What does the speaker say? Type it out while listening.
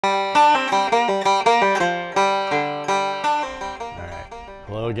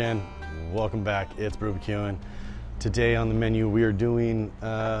again, welcome back. It's BrewBQ'n. Today on the menu we are doing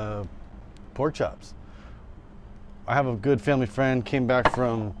pork chops. I have a good family friend, came back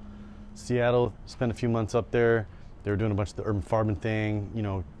from Seattle, spent a few months up there. They were doing a bunch of the urban farming thing, you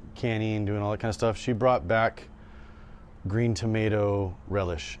know, canning, doing all that kind of stuff. She brought back green tomato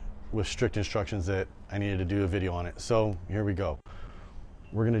relish with strict instructions that I needed to do a video on it. So here we go.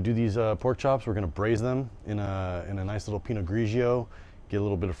 We're gonna do these pork chops. We're gonna braise them in a nice little Pinot Grigio. Get a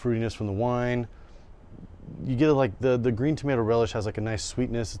little bit of fruitiness from the wine. You get like the green tomato relish has like a nice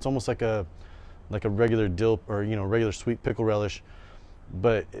sweetness. It's almost like a regular dill or regular sweet pickle relish,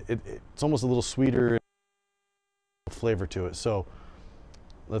 but it's almost a little sweeter flavor to it. So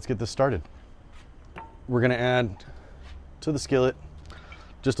let's get this started. We're gonna add to the skillet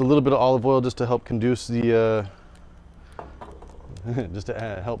just a little bit of olive oil just to help conduce the just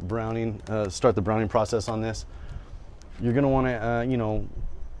to help start the browning process on this. You're gonna want to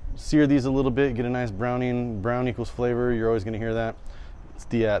sear these a little bit, get a nice browning. Brown equals flavor. You're always gonna hear that. It's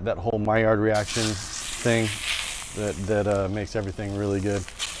the that whole Maillard reaction thing that makes everything really good.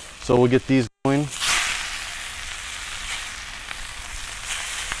 So we'll get these going.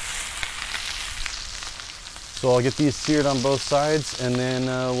 So I'll get these seared on both sides, and then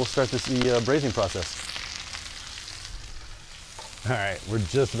we'll start the braising process. All right, we're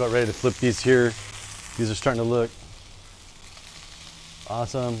just about ready to flip these here. These are starting to look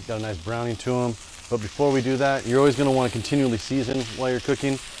awesome. Got a nice browning to them. But before we do that, you're always going to want to continually season while you're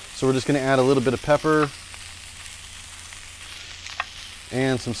cooking. So we're just going to add a little bit of pepper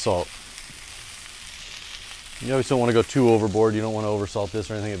and some salt. You obviously don't want to go too overboard. You don't want to oversalt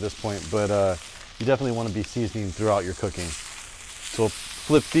this or anything at this point, but you definitely want to be seasoning throughout your cooking. So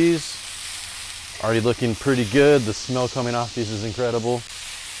flip these. Already looking pretty good. The smell coming off these is incredible.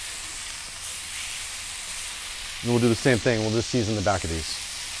 And we'll do the same thing. We'll just season the back of these.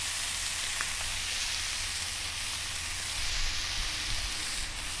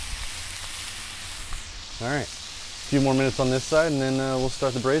 All right, a few more minutes on this side, and then we'll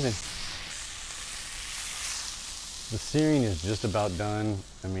start the braising. The searing is just about done.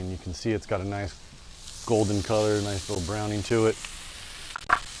 I mean, you can see it's got a nice golden color, nice little browning to it.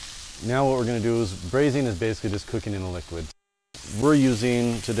 Now what we're gonna do is, braising is basically just cooking in a liquid. We're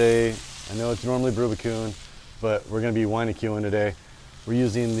using today, I know it's normally BrewBQ'n, but we're gonna be wine-a-queuing today. We're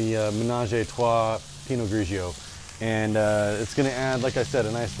using the Ménage à Trois Pinot Grigio. And it's gonna add, like I said,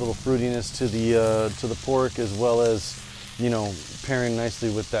 a nice little fruitiness to the pork, as well as, pairing nicely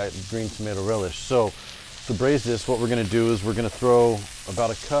with that green tomato relish. So to braise this, what we're gonna do is we're gonna throw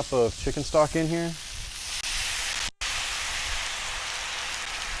about a cup of chicken stock in here.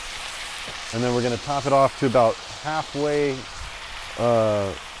 And then we're gonna top it off to about halfway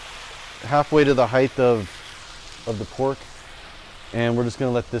to the height of the pork. And we're just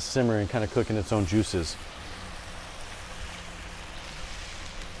gonna let this simmer and kind of cook in its own juices.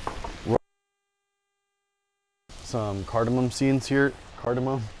 Some cardamom seeds that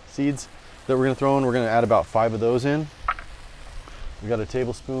we're gonna throw in. We're gonna add about 5 of those in. We got a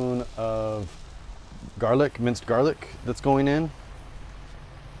tablespoon of garlic, minced garlic, that's going in.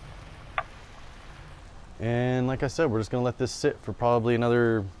 And like I said, we're just gonna let this sit for probably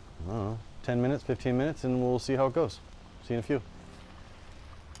another, I don't know, 10 minutes, 15 minutes, and we'll see how it goes. See you in a few.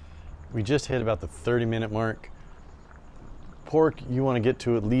 We just hit about the 30-minute mark. Pork, you want to get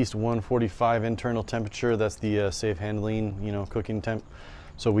to at least 145 internal temperature. That's the safe handling, cooking temp.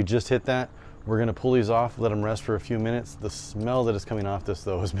 So we just hit that. We're gonna pull these off, let them rest for a few minutes. The smell that is coming off this,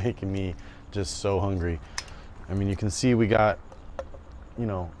 though, is making me just so hungry. I mean, you can see we got,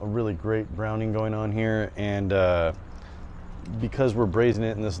 a really great browning going on here, and because we're braising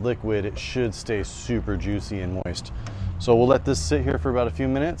it in this liquid, it should stay super juicy and moist. So we'll let this sit here for about a few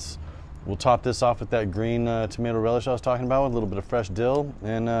minutes. We'll top this off with that green tomato relish I was talking about, with a little bit of fresh dill,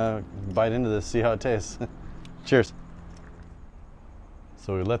 and bite into this, see how it tastes. Cheers.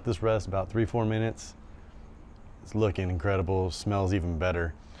 So we let this rest about 3-4 minutes. It's looking incredible, smells even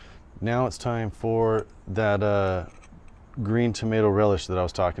better. Now it's time for that green tomato relish that I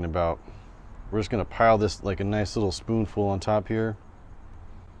was talking about. We're just gonna pile this like a nice little spoonful on top here.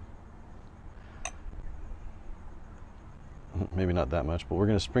 Maybe not that much, but we're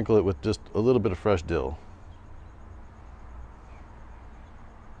gonna sprinkle it with just a little bit of fresh dill.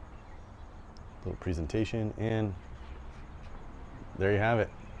 Little presentation, and there you have it.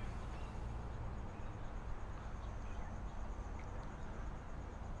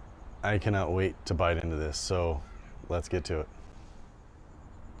 I cannot wait to bite into this, so let's get to it.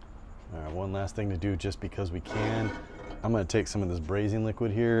 All right, one last thing to do, just because we can. I'm gonna take some of this braising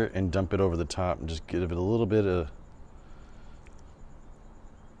liquid here and dump it over the top and just give it a little bit of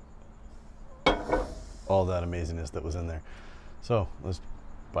all that amazingness that was in there. So let's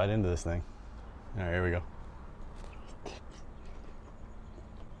bite into this thing. All right, here we go.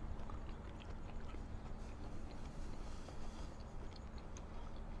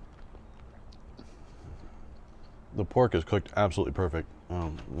 The pork is cooked absolutely perfect.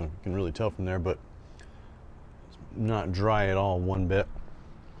 You can really tell from there, but it's not dry at all one bit.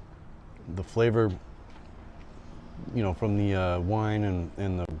 The flavor, you know, from the wine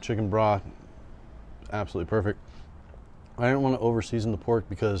and the chicken broth, absolutely perfect. I didn't want to over season the pork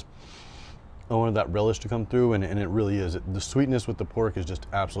because I wanted that relish to come through, and it really is. The sweetness with the pork is just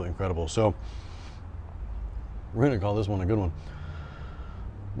absolutely incredible. So we're going to call this one a good one.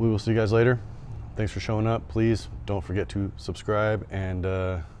 We will see you guys later. Thanks for showing up. Please don't forget to subscribe, and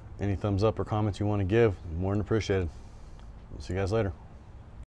any thumbs up or comments you want to give, more than appreciated. We'll see you guys later.